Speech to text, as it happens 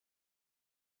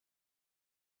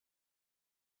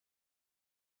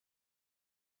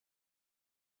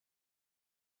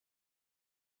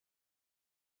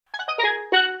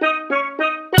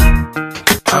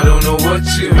I don't know what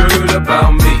you heard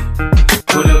about me,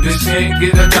 but a bitch can't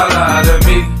get $1 out of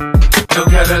me. No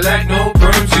Cadillac, no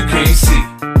perms, you can't see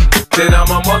that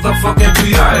I'm a motherfucking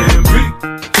P.I.M.P.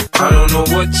 I don't know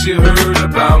what you heard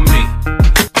about me,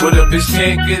 but a bitch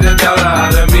can't get $1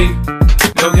 out of me.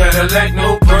 No Cadillac,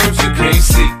 no perms, you can't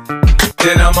see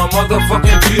that I'm a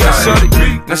motherfucking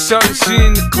P.I.M.P. Now shorty, she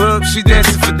in the club, she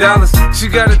dancing for dollars. She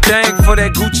got a thing for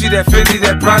that Gucci, that Fendi,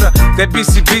 that Prada, that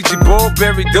BCBG,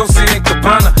 Burberry, Dolce and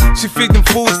Gabbana. She feed them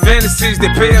fools fantasies, they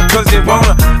pay her cause they want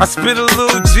her. I spit a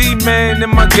little G, man,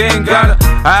 and my gang got her.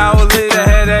 An hour later,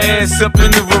 had her ass up in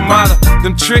the Ramada.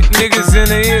 Them trick niggas in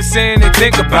the ear saying they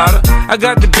think about her. I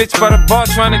got the bitch by the bar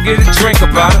trying to get a drink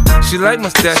about her. She like my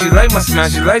style, she like my smile,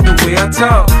 she like the way I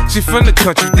talk. She from the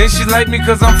country, then she like me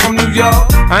cause I'm from New York.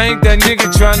 I ain't that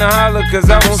nigga tryna holler cause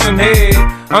I want some head.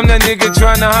 I'm that nigga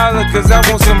tryna holler cause I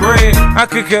want some bread. I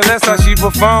could care less how she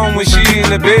perform when she in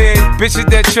the bed. Bitch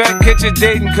at that track, catch a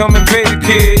date and come and pay the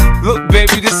kid. Look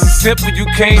baby, this is simple, you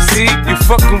can't see. You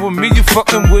fucking with me, you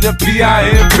fucking with a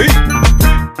P.I.M.P.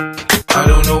 I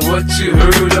don't know what you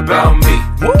heard about me,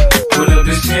 but a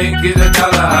bitch can't get $1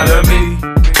 out of me.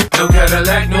 No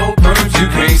Cadillac, no perms, you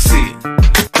can't see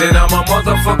that I'm a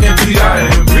motherfucking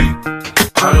P.I.M.P.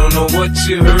 I don't know what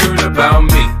you heard about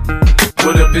me,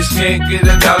 but a bitch can't get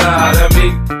 $1 out of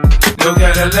me. No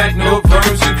Cadillac, no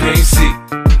perms, you can't see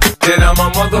that I'm a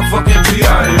motherfucking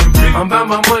P.I.M.P. I'm about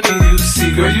my money, you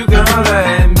see, girl, you can holler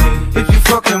at me if you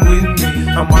fucking with me.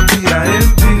 I'm a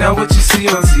P.I.M.P. Now what you see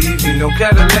on TV, no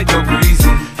Cadillac, no greasy.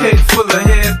 Head full of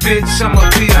hair, bitch, I'm a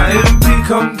P.I.M.P.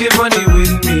 Come get money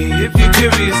with me if you're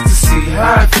curious to see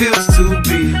how it feels to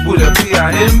be with a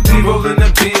P.I.M.P. Rolling the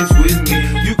bins with me.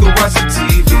 You can watch the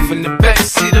TV from the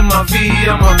backseat of my V,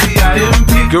 I'm a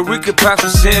P.I.M.P. Girl, we could pop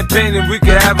some champagne and we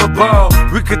could have a ball.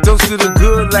 We could toast to the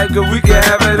good like girl, we could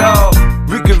have it all.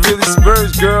 We could really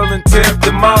spurge, girl, and tear up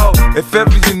the mall. If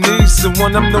ever you need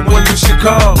someone, I'm the one you should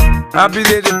call. I'll be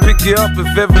there to pick you up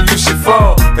if ever you should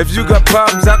fall. If you got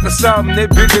problems, I can solve them, they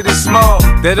bigger than small.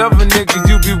 That other nigga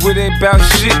you be with ain't bout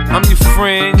shit. I'm your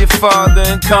friend, your father,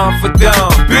 and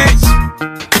confidant, bitch.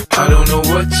 I don't know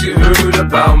what you heard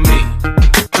about me,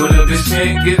 but a bitch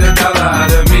can't get $1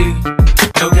 out of me.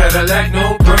 No Cadillac,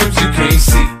 no perms, you can't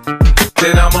see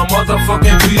that I'm a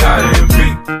motherfucking P.I.M.P.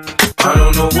 I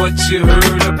don't know what you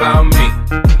heard about me,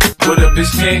 but a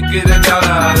bitch can't get $1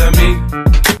 out of me.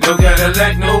 No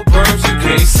Cadillac, no perms, you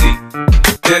can't see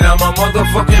that I'm a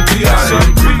motherfucking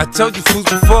P.I.M.P. I told you fools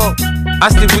before, I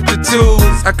stay with the tools.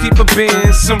 I keep a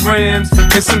Benz, some rims,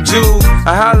 and some jewels.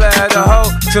 I holla at a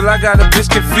hoe till I got a bitch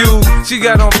confused. She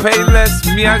got on Payless,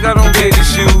 me I got on gator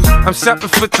shoes. I'm shopping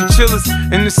for the chillers,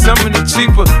 in the summer they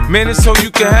cheaper. Man, it's so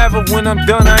you can have her, when I'm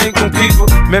done I ain't gon' keep her.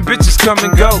 Man, bitches come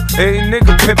and go, hey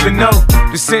nigga pimpin' no.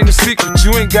 This ain't a secret,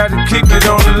 you ain't gotta keep it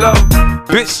on the low.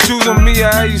 Bitch, choose on me,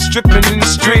 I hear you strippin' in the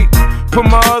street. Put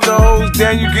my other hoes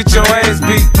down, you get your ass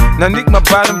beat. Now Nick, my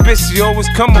bottom bitch, she always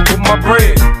come up with my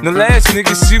bread. The last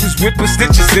nigga, she was whipping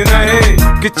stitches in her head.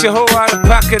 Get your hoe out of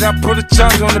pocket, I put a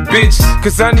charge on the bitch.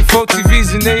 Cause I need 4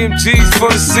 TVs and AMGs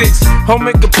for the 6. Home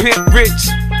make a pimp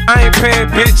rich, I ain't paying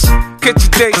bitch. Catch a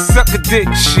date, suck a dick,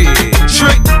 shit,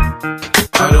 trick.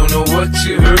 I don't know what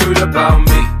you heard about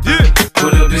me,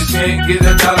 but a bitch can't get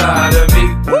 $1 out of me.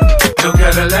 No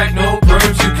Cadillac, no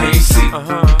perms, you can't see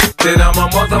that I'm a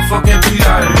motherfucking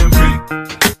P.I.M.P.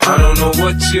 I don't know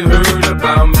what you heard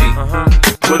about me,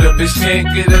 but a bitch can't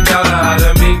get $1 out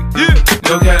of me.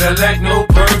 No Cadillac, no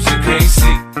perms, you can't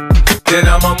see that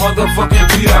I'm a motherfucking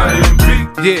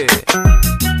P.I.M.P. Yeah,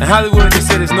 in Hollywood they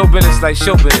say there's no business like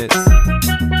show business.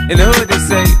 In the hood they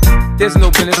say there's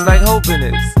no business like hoe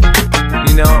business.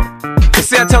 You know, they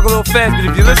say I talk a little fast, but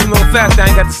if you listen a little fast, I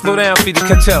ain't got to slow down for you to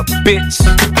catch up, bitch.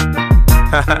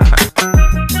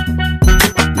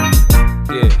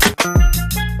 Yeah.